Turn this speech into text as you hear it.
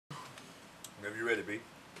Whenever you ready, B.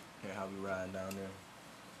 Yeah, how we riding down there.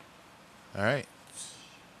 All right.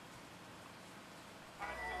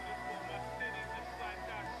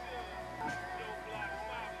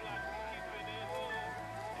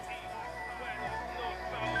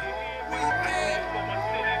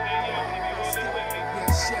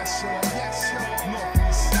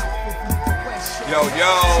 Yo,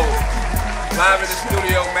 live in the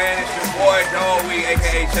studio, man. It's your boy Dogweed,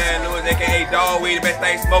 aka Chad Lewis, aka Dogweed, the best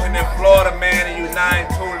thing smoking in Florida, man. And you 9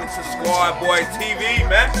 tuning into SquadBoi TV,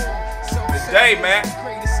 man. Today, man,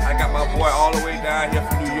 I got my boy all the way down here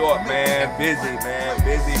from New York, man. Bizzy, man.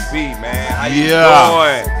 Bizzy B, man. How you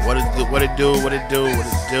doing? What it do?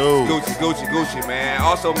 Gucci, man.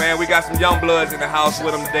 Also, man, we got some young bloods in the house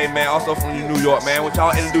with them today, man. Also from New York, man. What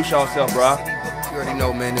y'all introduce yourself, bro? You already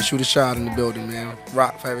know, man. The Shoota Shaad in the building, man.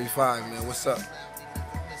 Rock 585, man. What's up?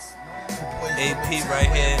 AP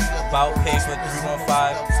right here, about paper 315,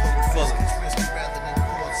 Fuller.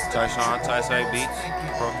 Ty Beats,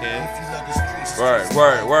 Pro-Kid.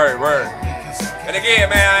 Word. And again,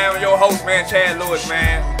 man, I am your host, man, Chad Lewis,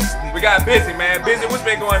 man. We got Bizzy, man. Bizzy, what's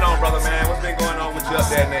been going on, brother, man? What's been going on with you up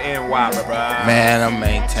there in the NY, bro? Man, I'm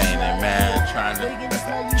maintaining, man.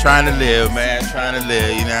 Trying to live, man. Trying to live,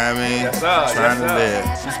 you know what I mean? Yes, sir. Trying to live.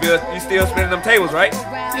 You still spinning them tables, right?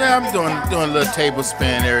 Yeah, I'm doing a little table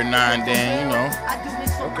spin every now and then, you know.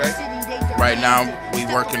 Okay. Right now, we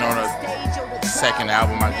working on a second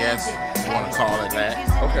album, I guess. You want to call it that.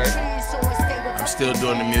 Okay. I'm still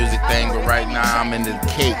doing the music thing, but right now I'm in the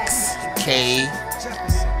cakes.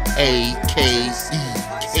 K-A-K-E.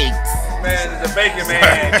 Cakes. Man, it's a bacon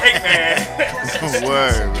man, cake man.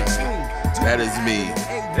 Word, man. That is me.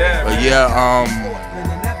 Yeah, but man. yeah,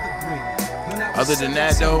 other than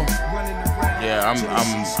that though, yeah, I'm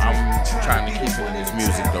trying to keep it in this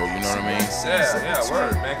music though, you know what I mean? Yeah,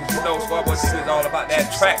 word, man. Cause you know SquadBoi TV is all about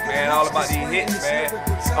that track, man. All about these hits, man.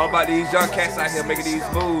 All about these young cats out here making these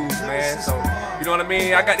moves, man. So, you know what I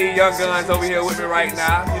mean? I got these young guns over here with me right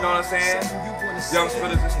now, you know what I'm saying? Young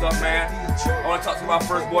spitters and stuff, man. I want to talk to my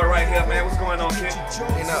first boy right here, man. What's going on, kid?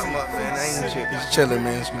 Ain't nothing much, man. I ain't shit. Just chilling,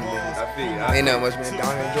 man. It's my business. I feel you. Ain't nothing much, man.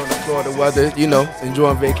 Down here enjoying the Florida weather, you know,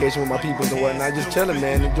 enjoying vacation with my people and whatnot. Just chilling,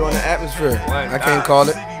 man. Enjoying the atmosphere. I can't call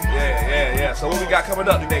it. Yeah. So what we got coming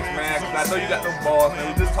up next, man? Cause I know you got them balls, man.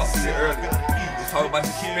 We just talked to you earlier. Just talk about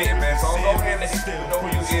your spitting, man. So I'm go ahead and let these people know who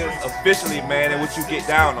you is officially, man, and what you get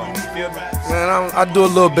down on. You feel me? Man, I do a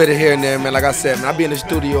little bit of here and there, man. Like I said, man, I be in the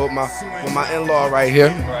studio with my in-law right here,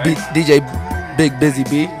 DJ Big Bizzy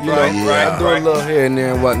B. You know, I do a little here and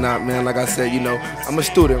there and whatnot, man. Like I said, you know, I'm a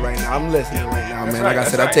student right now. I'm listening right now, man. Like I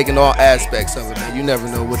said, I'm taking all aspects of it, man. You never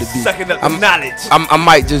know what it be. Sucking up the knowledge. I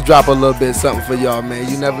might just drop a little bit of something for y'all, man.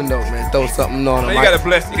 You never know, man. Throw something on. Man, you gotta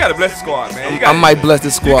bless the squad, man. I might bless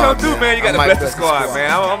the squad. You come through, man. You gotta bless the squad, man.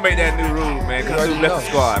 I'm gonna make that new rule, man. Come through, bless the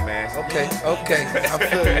squad, man. Okay. I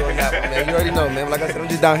feel you on that one, man. You already know, man. Like I said, I'm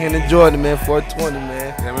just down here enjoying it, man. 420,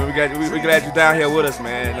 man. Yeah, man. We glad you down here with us,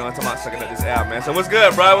 man. You know, I'm talking about sucking up this album, man. So what's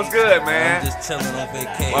good, bro? What's good, man? I'm just chilling on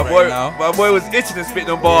vacation now. My boy was itching to spit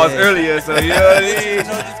them bars earlier, so you know what I mean? You know,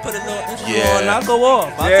 just put a little intro on and I'll go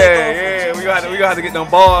off. We gonna have to get them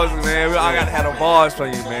bars, man. I gotta have them bars for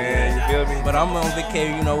you, man. You feel me? But I'm on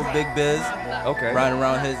vacation, you know, with Big Biz. Okay. Riding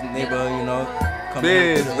around his neighborhood, you know.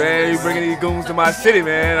 Biz, man, you bringing these goons to my city,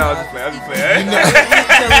 man. I was just playing.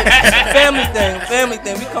 Family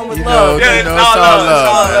thing. We come with love. Yeah, it's all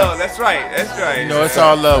love. That's right. You know, it's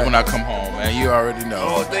all love when I come home, man. You already know.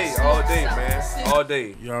 All day, man. All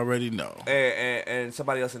day. You already know. And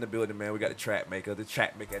somebody else in the building, man. We got the track maker at the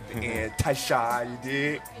end. Tasha, you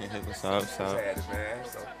did. What's up? Man,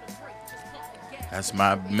 so. That's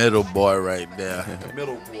my middle boy right there.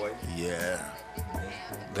 Middle boy. Yeah.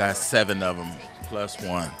 Got 7 of them.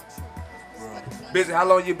 +1. Bizzy, how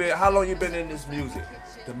long you been in this music?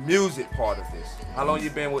 The music part of this. How long you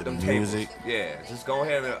been with them music? tables? Yeah, just go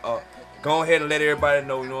ahead and let everybody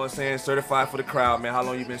know, you know what I'm saying? Certified for the crowd, man. How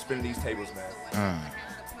long you been spinning these tables, man?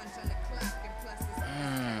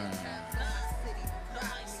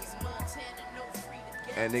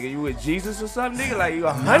 And nigga, you with Jesus or something, nigga? Like you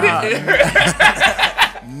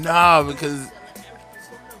 100? Nah, because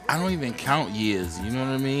I don't even count years, you know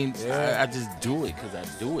what I mean? Yeah. I just do it because I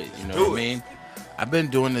do it, you know what I mean? I've been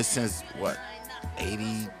doing this since, what,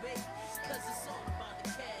 82,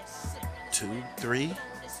 3?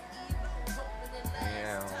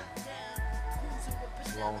 Damn.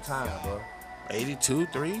 It's a long time, bro. 82,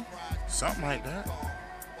 3? Something like that.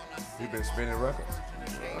 You been spinning records?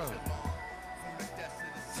 Yeah.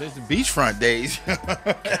 Since the beachfront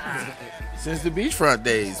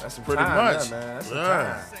days. That's pretty time, much. man. That's some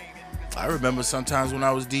time. I remember sometimes when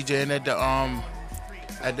I was DJing at the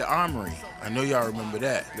at the Armory. I know y'all remember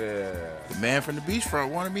that. Yeah. The man from the beachfront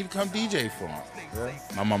wanted me to come DJ for him. Yeah.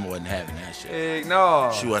 My mama wasn't having that shit. Hey,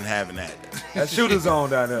 no. She wasn't having that. That Shoota zone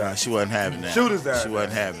down there. Nah, she wasn't having that. Shooters down She there.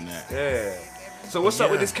 wasn't having that. Yeah. So what's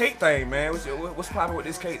up with Yeah. this cake thing, man? What's poppin' with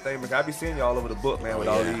this cake thing? Because I be seeing you all over the book, man, with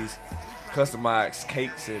all yeah. these customized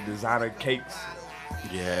cakes and designer cakes.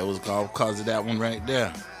 Yeah, it was all because of that one right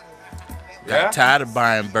there. Yeah? Got tired of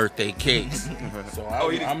buying birthday cakes. So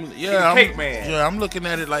I'm cake man. Yeah, I'm looking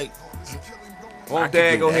at it like, Won't could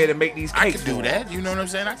Dad do go that. ahead and make these I cakes? could do for him? that. You know what I'm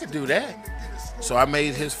saying? I could do that. So I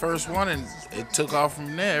made his first one, and it took off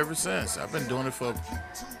from there ever since. I've been doing it for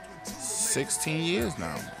 16 years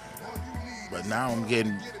now. But now I'm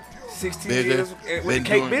getting 16 bigger, years with the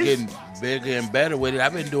cake business? getting bigger and better with it.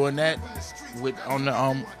 I've been doing that with on the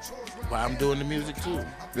while I'm doing the music too.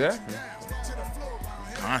 Yeah.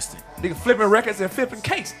 Constant. Nigga flipping records and flipping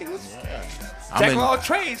cakes. Nigga. Jack of all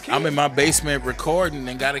trades, kid. I'm in my basement recording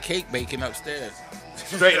and got a cake baking upstairs.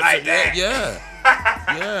 Straight like that. Yeah.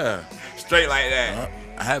 Yeah. Straight like that.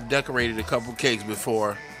 I have decorated a couple cakes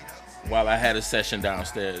before while I had a session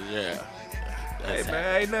downstairs. Yeah. Hey,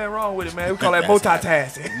 man, ain't nothing wrong with it, man. We call that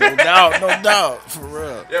multitasking. No doubt, no doubt. For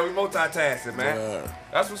real. Yeah, we multitasking, man. Yeah.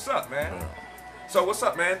 That's what's up, man. So what's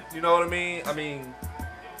up, man? You know what I mean? I mean,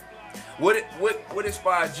 what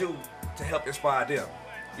inspired you to help inspire them?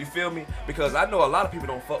 You feel me? Because I know a lot of people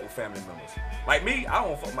don't fuck with family members. Like me, I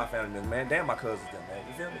don't fuck with my family members, man. Damn my cousins, them, man.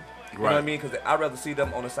 You feel me? You know what I mean? Because I'd rather see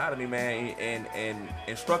them on the side of me, man,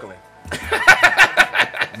 and struggling.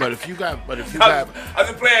 But if you got, I'm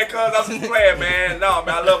just playing, cuz. I'm just playing, man. No,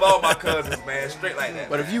 man, I love all my cousins, man. Straight like that.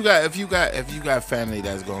 but man. if you got family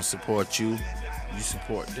that's gonna support you, you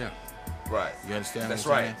support them. Right. You understand? That's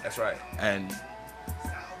what I'm right. saying? That's right. And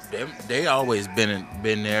they always been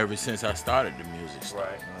there ever since I started the music stuff.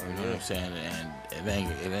 Right. You know what I'm saying? And it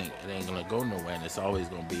ain't gonna go nowhere, and it's always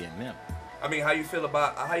gonna be in them. I mean, how you feel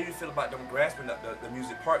about them grasping the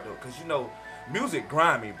music part though? Cause you know, music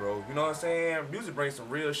grimy, bro. You know what I'm saying? Music brings some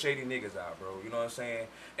real shady niggas out, bro. You know what I'm saying?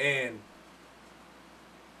 And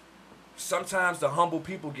sometimes the humble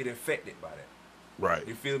people get infected by that. Right.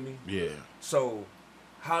 You feel me? Yeah. So,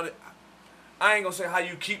 I ain't gonna say how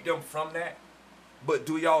you keep them from that, but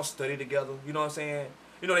do y'all study together? You know what I'm saying?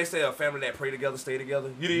 You know they say a family that pray together stay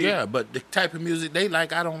together. Yeah, but the type of music they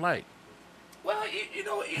like, I don't like. Well, you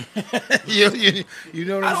know, you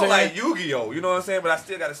know what I I'm don't saying? like Yu-Gi-Oh. You know what I'm saying? But I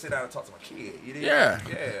still gotta sit down and talk to my kid. You dig? Yeah.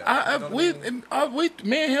 Yeah. You know what I mean?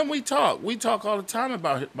 Me and him, we talk. We talk all the time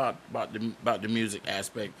about the music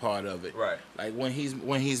aspect part of it. Right. Like when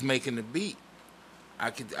he's making the beat,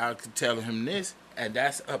 I could tell him this, and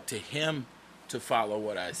that's up to him to follow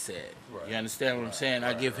what I said. Right. You understand what I'm saying?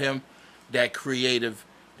 I give right. him that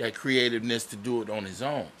creativeness to do it on his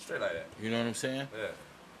own. Straight like that. You know what I'm saying? Yeah.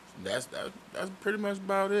 That's pretty much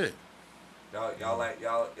about it. Y'all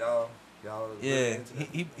Yeah, really into that?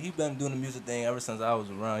 he been doing the music thing ever since I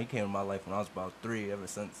was around. He came in my life when I was about 3. Ever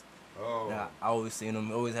since, Oh. yeah, I always seen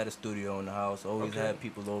him. Always had a studio in the house. Always Okay. had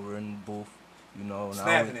people over in the booth. You know, and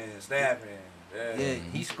Snapping I always, snapping. Yeah. yeah,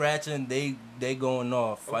 he scratching. They going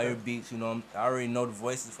off. Okay. Fire beats. You know, I already know the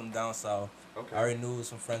voices from down south. Okay. I already knew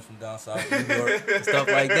some friends from down south, New York, and stuff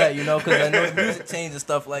like that. You know, because I know the music changed and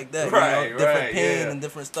stuff like that. Right, you know, different right, pain yeah. and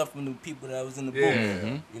different stuff from the people that was in the booth.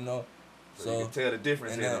 Yeah. You know, So you can tell the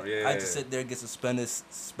difference and in then them. Yeah. I just sit there, get suspended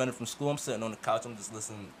from school. I'm sitting on the couch. I'm just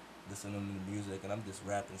listening to the music, and I'm just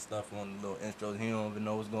rapping stuff on the little intros. He don't even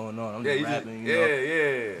know what's going on. I'm just rapping, you know.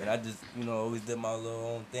 Yeah. And I just, you know, always did my little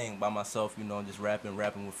own thing by myself, you know, just rapping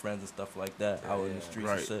with friends and stuff like that. out in the streets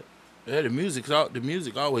Right. and shit. Yeah, the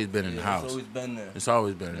music always been in the house. It's always been there. It's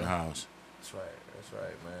always been in the house. That's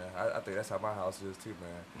right, man. I think that's how my house is too,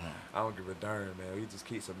 man. I don't give a darn, man. We just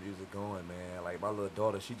keep some music going, man. Like my little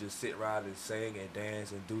daughter, she just sit around and sing and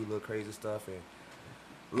dance and do little crazy stuff. And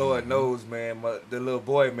Lord knows, man, the little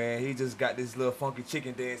boy, man, he just got this little funky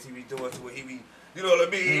chicken dance he be doing to it. He be, you know what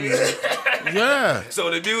I mean? Yeah. So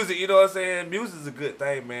the music, you know what I'm saying? Music is a good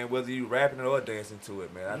thing, man. Whether you rapping it or dancing to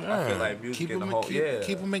it, man. I feel like music in the whole,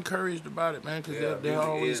 keep them encouraged about it, man, because they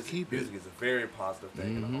always keep it. Music is a very positive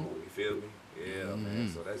thing in the whole. You feel me? Yeah,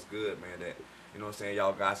 man. So that's good, man. That, you know what I'm saying,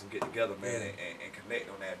 y'all guys can get together, man, and connect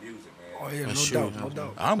on that music, man. Oh yeah, no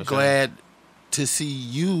doubt. I'm glad to see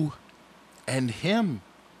you and him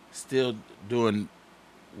still doing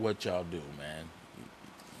what y'all do, man.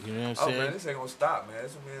 You know what I'm saying? Oh man, this ain't gonna stop, man.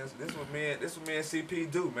 This what me and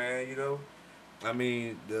CP do, man. You know, I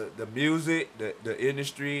mean the music, the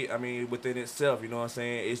industry. I mean within itself, you know what I'm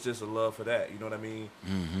saying. It's just a love for that. You know what I mean?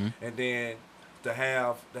 Mm-hmm. And then to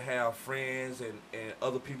have friends and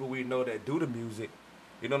other people we know that do the music.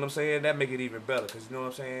 You know what I'm saying? That make it even better, cause you know what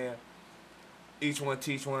I'm saying. each one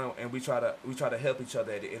teach one, and we try to help each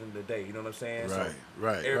other at the end of the day. You know what I'm saying?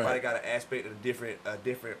 Right. Everybody got an aspect of a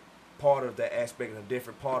different part of that aspect and a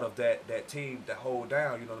different part of that team that hold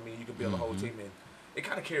down. You know what I mean? You can build a whole team, and it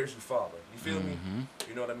kind of carries you farther. You feel me?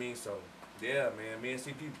 You know what I mean? So yeah, man. Me and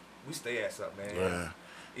CP, we stay at something, man. Yeah.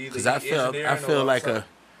 Because I feel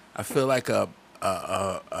like a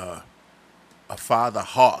father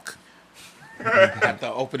hawk. After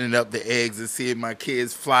opening up the eggs and seeing my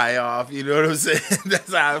kids fly off, you know what I'm saying?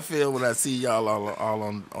 That's how I feel when I see y'all all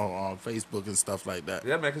on Facebook and stuff like that.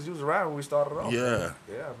 Yeah, man, because you was around when we started off. Yeah. Man.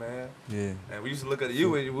 Yeah, man. Yeah. And we used to look at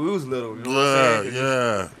you when we was little. You know what I'm saying?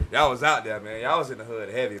 Yeah. Y'all was out there, man. Y'all was in the hood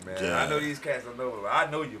heavy, man. Yeah. I know these cats don't know, but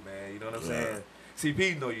I know you, man. You know what I'm saying?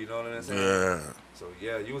 CP know you know what I'm saying? Yeah. So,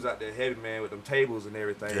 yeah, you was out there heavy, man, with them tables and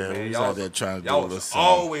everything, Yeah, man. we was Y'all out there trying to do a y'all little was something.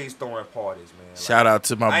 always throwing parties, man. Shout out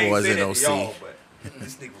to I my ain't boys saying in that to OC. y'all, but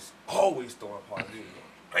this nigga was always throwing parties.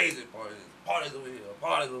 Crazy parties over here,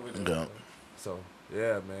 parties over there. Yeah. So,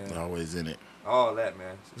 yeah, man. Always in it. All that,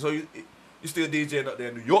 man. So, you still DJing up there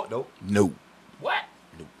in New York, though? No. What?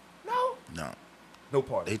 Nope. No? No. No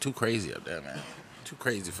party. They too crazy up there, man. Too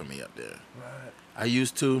crazy for me up there. Right. I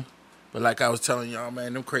used to, but like I was telling y'all,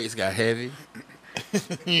 man, them crates got heavy.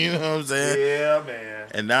 You know what I'm saying? Yeah, man.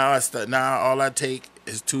 And now all I take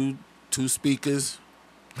is two speakers,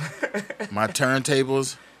 my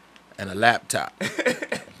turntables, and a laptop.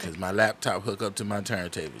 Because my laptop hook up to my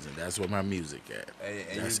turntables, and that's where my music at.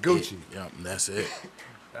 And That's you Gucci. it. Yep, that's it.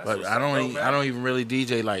 That's But what's I up, don't though, I don't even really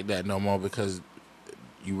DJ like that no more because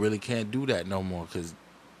you really can't do that no more because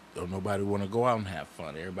don't nobody want to go out and have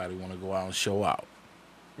fun. Everybody want to go out and show out.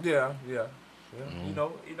 Yeah. You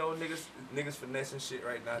know, niggas finessing shit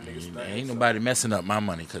right now. Niggas think, Ain't so. nobody messing up my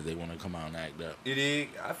money because they want to come out and act up. You dig?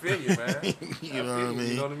 I feel you, man. You know what I mean?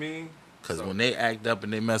 You know what I mean? Because So- when they act up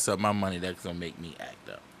and they mess up my money, that's going to make me act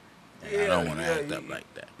up. And I don't want to act up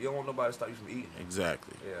like that. You don't want nobody to stop you from eating.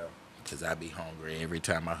 Exactly. Yeah. Because I be hungry every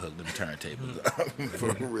time I hook them turntables up.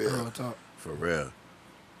 For real. Real talk. For real.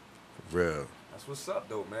 For real. That's what's up,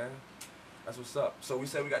 though, man. That's what's up. So we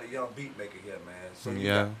said we got the young beat maker here, man. So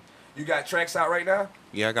you got tracks out right now?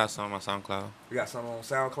 Yeah, I got some on SoundCloud. You got some on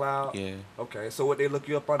SoundCloud? Yeah. Okay. So what they look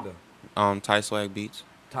you up under? Ty Swag Beats.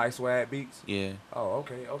 Ty Swag Beats? Yeah. Oh,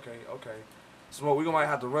 okay. So we might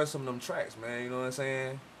have to run some of them tracks, man. You know what I'm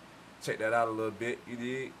saying? Check that out a little bit. You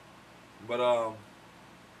dig? But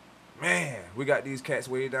man, we got these cats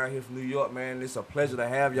way down here from New York, man. It's a pleasure to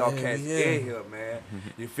have y'all cats in here, man.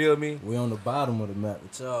 You feel me? We on the bottom of the map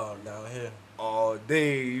with y'all down here. All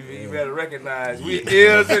day, you better recognize we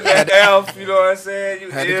is in the F. You know what I'm saying?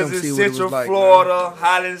 You Had to come is see in what it was Central like, Florida,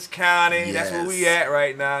 Highlands County. That's where we Yes. at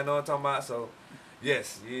right now. You know what I'm talking about? So,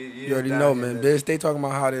 yes, You already know, man. Bitch, they talking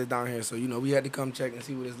about how it is down here, so we had to come check and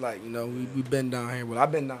see what it's like. We been down here. Well,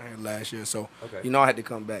 I've been down here last year, so Okay. I had to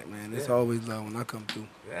come back, man. It's Yeah. always love when I come through.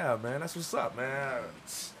 Yeah, man, that's what's up, man.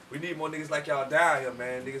 We need more niggas like y'all down here,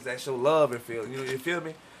 man. Niggas that show love and feel. You feel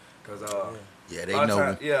me? Cause Yeah, a they lot of know.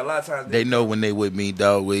 times, a lot of times They know when they with me,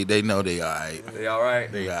 dog. They know they all right. They all right.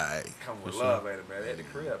 They all right. Come with For love, ain't it, man? They at the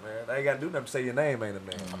crib, man. They ain't gotta do nothing to say your name, ain't it,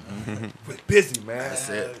 man? With Bizzy, man. That's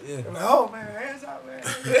it. Yeah. I'm like, oh man, hands up, man.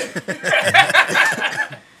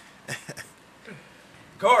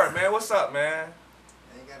 Corey, man, what's up, man?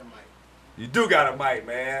 I ain't got a mic. You do got a mic,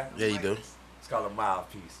 man. Yeah, you do. It's called a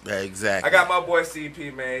mouthpiece. Yeah, exactly. I got my boy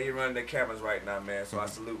CP, man. He running the cameras right now, man. So I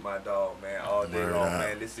salute my dog, man, all day Word long, up.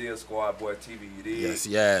 man. This is SquadBoi TV, you dig?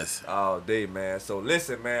 Yes. All day, man. So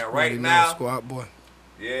listen, man, right Already know, now, Squad Boy.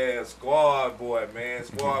 yeah, SquadBoi, man.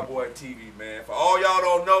 SquadBoi TV, man. For all y'all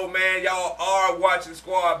don't know, man, y'all are watching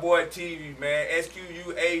SquadBoi TV, man.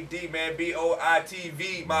 SQUAD, man.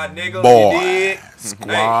 BOITV, my nigga. Boy. You dig?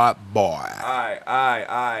 Squad boy.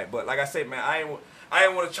 Alright. But like I said, man, I ain't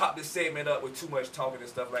want to chop this segment up with too much talking and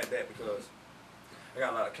stuff like that because I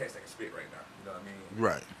got a lot of cats that can spit right now. You know what I mean?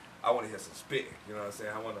 Right. I want to hear some spitting. You know what I'm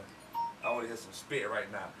saying? I want to hear some spitting right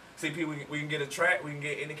now. CP, we can get a track. We can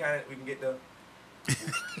get any kind of. We can get the.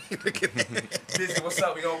 Bizzy, what's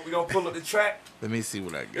up? We gonna pull up the track. Let me see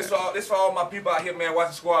what I got. This for all my people out here, man,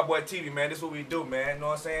 watching SquadBoi TV, man. This is what we do, man. You know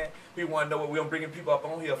what I'm saying? People want to know what we gonna bringing people up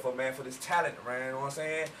on here for, man, for this talent, man. You know what I'm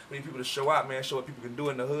saying? We need people to show out, man. Show what people can do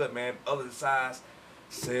in the hood, man. Other besides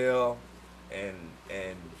sell and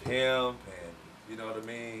pimp and you know what I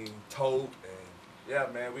mean, tote and yeah,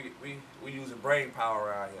 man. We using brain power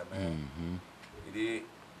around here, man. Mm-hmm. You did.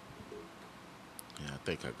 Yeah, I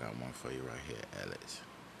think I got one for you right here, Alex.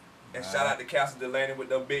 And shout out to Castle Delaney with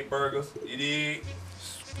them big burgers. You did.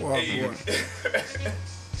 Squad Hey. Boy.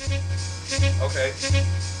 Okay.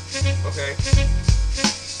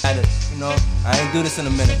 I ain't do this in a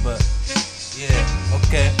minute, but yeah,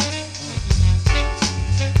 okay.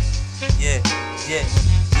 Yeah,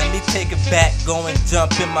 let me take it back, go and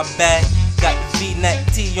jump in my bag. Got the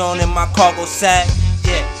V-neck tee on in my cargo sack.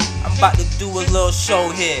 Yeah, I'm about to do a little show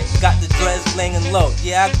here. Got the dreads blingin' low.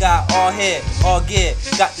 Yeah, I got all hair, all gear.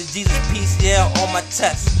 Got the Jesus piece, yeah, on my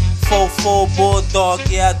chest. 4-4 bulldog,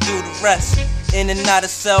 yeah, I do the rest. In and out of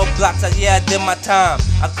cell blocks, yeah, I did my time.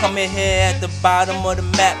 I come in here at the bottom of the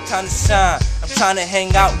map, trying to shine. I'm trying to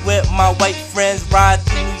hang out with my white friends, ride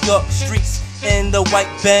through New York streets in the white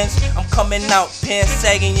Benz. I'm coming out, pants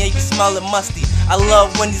sagging, yeah, you can smell it musty. I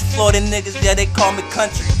love when these Florida niggas, yeah, they call me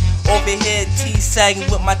country. Over here, T-sagging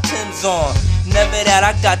with my Timbs on. Never that,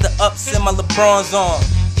 I got the ups and my LeBrons on.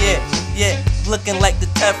 Yeah, looking like the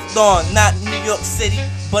Teflon. Not New York City,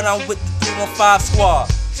 but I'm with the 315 squad.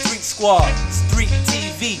 Street squad, street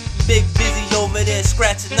TV. Big Bizzy over there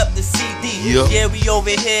scratching up the CD. Yep. Yeah, we over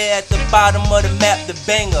here at the bottom of the map, the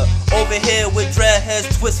banger. Over here with dreadheads,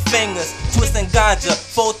 twist fingers, twisting ganja,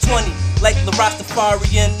 420. Like the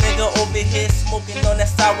Rastafarian nigga. Over here smoking on that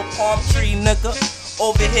sour palm tree, nigga.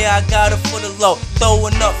 Over here I got it for the low,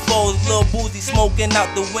 throwing up foes, little boozy smoking out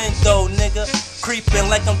the window, nigga. Creeping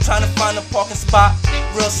like I'm trying to find a parking spot,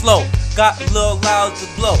 real slow. Got little loud to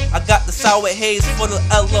blow. I got the sour haze for the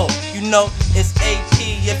LO. You know it's AP.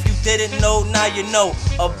 If you didn't know, now you know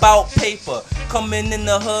about paper. Coming in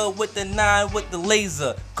the hood with the 9 with the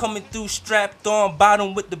laser. Coming through strapped on,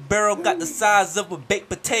 bottom with the barrel. Got the size of a baked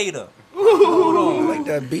potato. Hold on, I like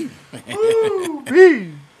that beat. I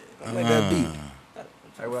like that beat.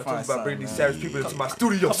 Hey, when I talk about bringing these savage people into my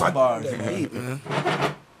studio, son. Bars, That man. beat, man.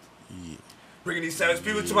 Bringing these savage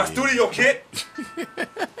people to my studio, kid.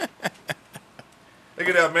 Look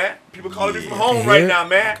at that, man. People calling me from home right now,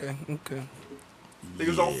 man. Okay.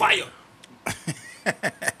 Niggas on fire.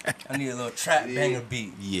 I need a little trap banger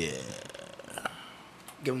beat. Yeah.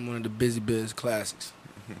 Give him one of the Busy Biz classics.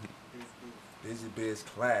 Bizzy Biz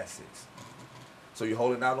classics. So you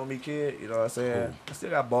holding out on me, kid? You know what I'm saying? I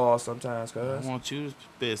still got balls sometimes, I cuz. want you to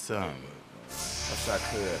spit something. I wish I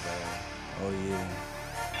could, man. Oh yeah.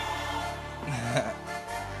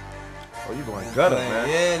 Oh, you going gutter, man.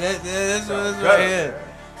 Yeah, that's Gutter, right here. man.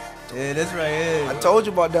 Yeah, that's right here. I told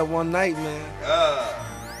you about that one night, man.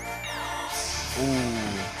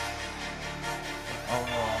 Ooh. Oh,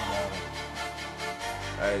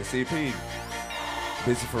 Hey, CP.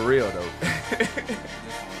 Busy for real, though.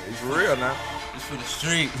 He's for real now. this for the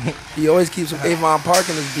street. He always keeps some Avon Park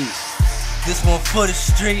in his beats. This one for the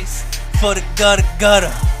streets, for the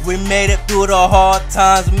gutter. We made it through the hard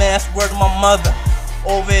times, man. That's word of my mother.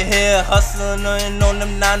 Over here hustling on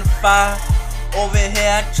them 9 to 5. Over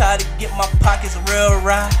here I try to get my pockets real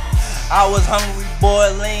right. I was hungry,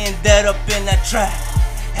 boy, laying dead up in that trap.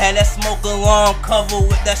 Had that smoke alarm cover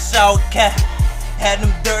with that shower cap. Had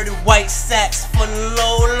them dirty white sacks for the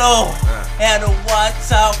low. Had to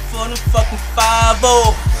watch out for them fucking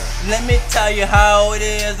 5-0. Let me tell you how it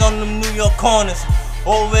is on them New York corners.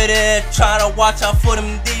 Over there, try to watch out for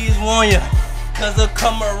them D's, warn ya. Cause they'll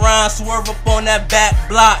come around, swerve up on that back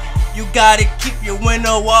block. You gotta keep your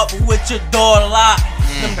window up with your door locked.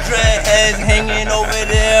 Them dreadheads hanging over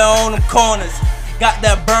there on the corners. Got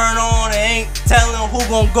that burn on, they ain't telling who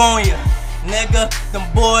gon' go on ya. Nigga, them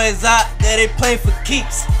boys out there, they playin' for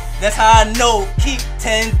keeps. That's how I know, keep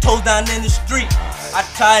 10 toes down in the street. I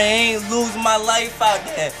try to ain't lose my life out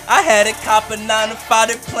there. I had a cop a 9 to 5,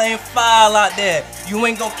 they playin' file out there. You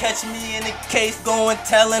ain't gon' catch me in the case going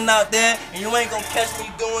tellin' out there. And you ain't gon' catch me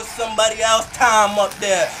doing somebody else time up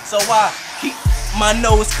there. So I keep my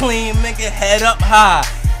nose clean, make it head up high.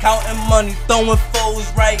 Counting money, throwing foes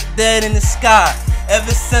right dead in the sky.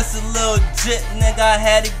 Ever since a little jit, nigga, I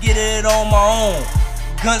had to get it on my own.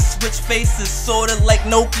 Gun switch faces, sorta like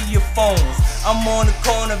Nokia phones. I'm on the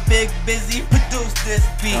corner, Big Bizzy, produce this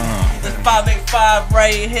beat. It's 585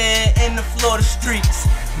 right here in the Florida streets.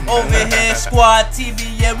 Over here, Squad TV,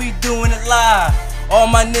 yeah, we doing it live. All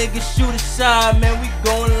my niggas Shoota shaad, man, we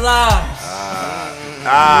going live.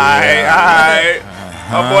 Alright.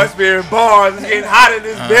 My boy Spirit BARZ is getting hot in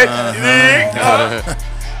this bitch. You dig?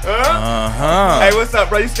 Hey, what's up,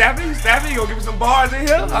 bro? You snapping? You snapping? You gonna give me some bars in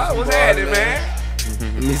here? What's happening, man?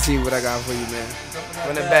 Let me see what I got for you, man.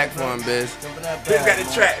 Run it back for him, Biz. Biz got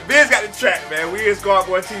the track. Biz got the track, man. We in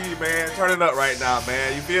SquadBoi TV, man. Turning up right now,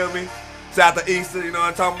 man. You feel me? Shout out to Easter, you know what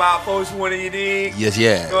I'm talking about? Folks wanting you dig. Yes, You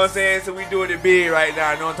know yeah. what I'm saying? So we doing it big right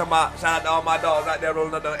now. You know what I'm talking about? Shout out to all my dogs out there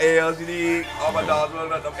rolling up them L's, you dig? All my dogs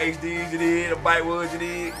rolling up them HDs, you dig? The Bitewoods, you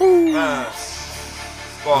dig?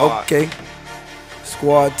 Squad. Okay.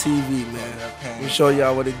 Squad TV, man. Let me show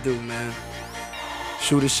y'all what it do, man.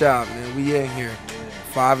 Shoota shaad, man. We in here.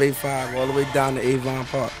 585 all the way down to Avon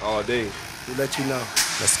Park. All day. We'll let you know.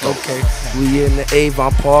 Let's go. Okay, we in the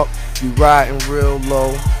Avon Park, we riding real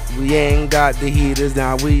low. We ain't got the heaters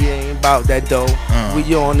now, we ain't about that dough.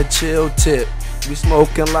 We on the chill tip, we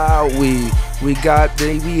smoking loud weed. We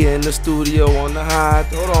in the studio on the high.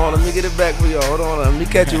 Hold on, let me get it back for y'all. Hold on, let me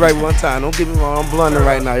catch you right one time. Don't get me wrong, I'm blundering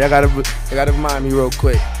right now. Y'all gotta remind me real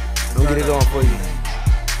quick. Don't get it on for you.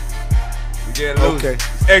 We getting loose. Okay.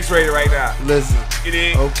 It's X-rated right now. Listen. Get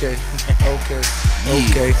in. Okay.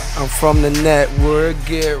 I'm from the net where it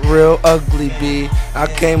get real ugly, B. I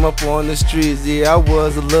came up on the streets, yeah, I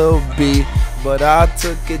was a little B. But I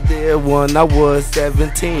took it there when I was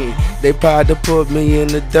 17. They tried to put me in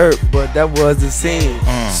the dirt, but that was the scene.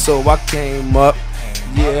 So I came up,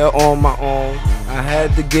 yeah, on my own. I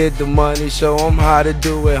had to get the money, show them how to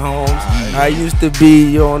do it, Holmes. I used to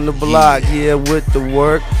be on the block, yeah, with the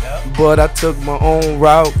work. But I took my own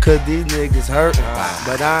route, cause these niggas hurting.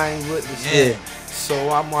 But I ain't with the shit,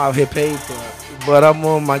 so I'm out here paper. But I'm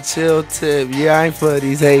on my chill tip, yeah, I ain't for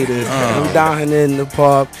these haters. I'm down here in the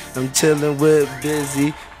park, I'm chillin' with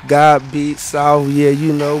Bizzy. Got beats out, yeah,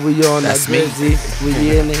 you know we on that Bizzy.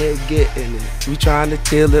 We in here getting it, we trying to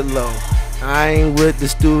kill it low. I ain't with the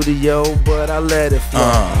studio, but I let it flow.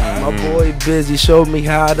 My boy Bizzy showed me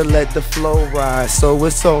how to let the flow ride. So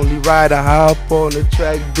it's only right I hop on the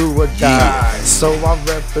track, do or die. So I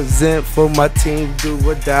represent for my team, do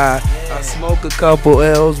or die. I smoke a couple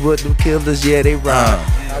L's with them killers, yeah, they ride.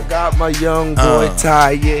 I got my young boy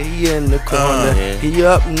Ty, yeah, he in the corner. He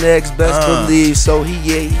up next, best believe, so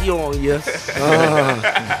he on ya.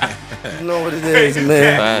 You know what it is,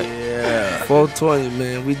 man. 420,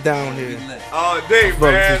 man, we down here. All day,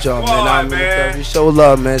 man. With y'all, Squad, man. We show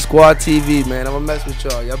love, man. Squad TV, man. I'ma mess with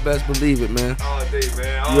y'all. Y'all best believe it, man. All day,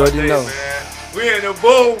 man. All You already day, know. Man. We in the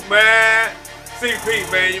booth, man.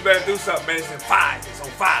 CP, man, you better do something, man. It's in 5. It's on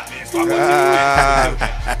 5, man. SquadBoi TV,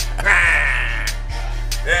 man.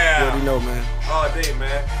 Yeah. You already know, man. All day,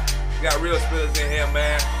 man. We got real spillers in here,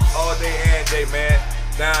 man. All day and day, man.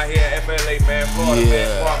 Down here at FLA, man. Florida, man.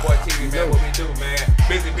 SquadBoi TV, man. What we do, man.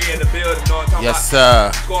 Bizzy be in the building, you know what I'm talking about? Yes,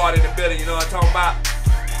 sir. Squad in the building, you know what I'm talking about?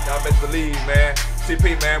 Y'all best believe, man.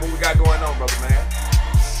 CP, man, what we got going on, brother, man?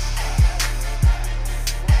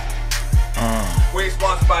 We ain't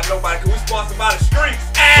sponsored by nobody, cause we sponsored by the streets.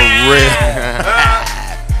 For real.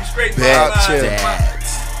 You straight Bet modified,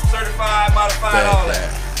 certified, modified, all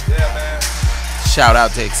that. Yeah, man. Shout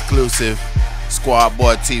out to exclusive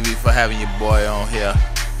SquadBoi TV for having your boy on here.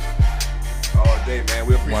 All day, man.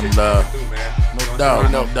 We appreciate One love. you, man. No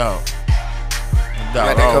doubt, no doubt.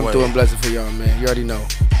 Glad they come through and bless it for y'all, man. You already know.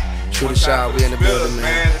 Shoota shaad, we in the building,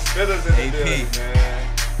 man. The spillers in the building, man.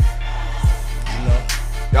 You know.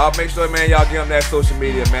 Y'all make sure, man, y'all give them that social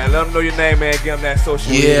media, man. Let them know your name, man. Give them that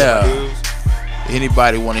social media, dudes.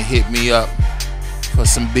 Anybody want to hit me up for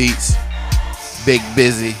some beats? Big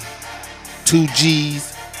Bizzy, 2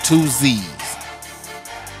 G's, 2 Z's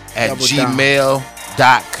at gmail.com.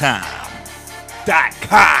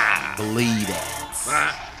 Believe that.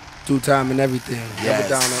 2 time and everything. Double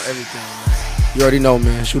down on everything, man. You already know,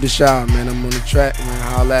 man. Shoota shaad, man. I'm on the track, man.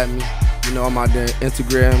 Holla at me. You know I'm out there.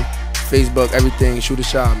 Instagram, Facebook, everything. Shoota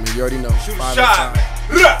shaad, man. You already know. Shoota shaad,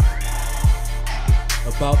 man.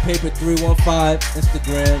 About Paper 315,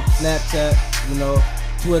 Instagram, Snapchat, you know,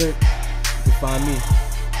 Twitter. You can find me.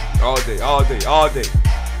 All day, all day, all day.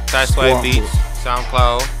 Swag Beats,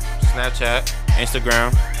 SoundCloud, Snapchat,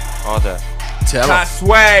 Instagram, all that. Tell them.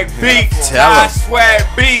 Swag Beats. Swag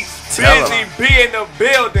Beats. Bizzy be in the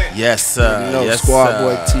building. Yes, sir. You know, yes,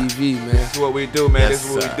 SquadBoi TV, man. This is what we do, man. This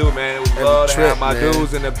is what we do, man. We love to have my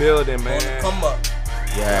dudes in the building, man. Come up.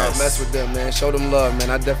 Yes. Mess with them, man. Show them love, man.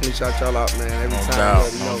 I definitely shout y'all out, man. Every time.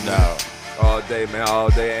 No doubt. All day, man. All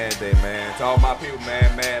day and day, man. To all my people,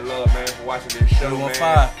 man. Mad love, man, for watching this show, man.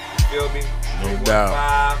 You feel me? No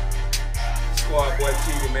doubt. SquadBoi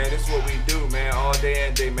TV, man. This is what we do, man. All day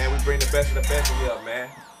and day, man. We bring the best of the best in here, man.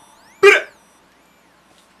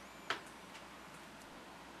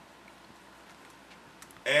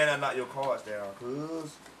 And I knock your cards down,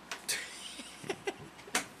 cuz.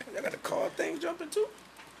 Y'all got the card thing jumping too?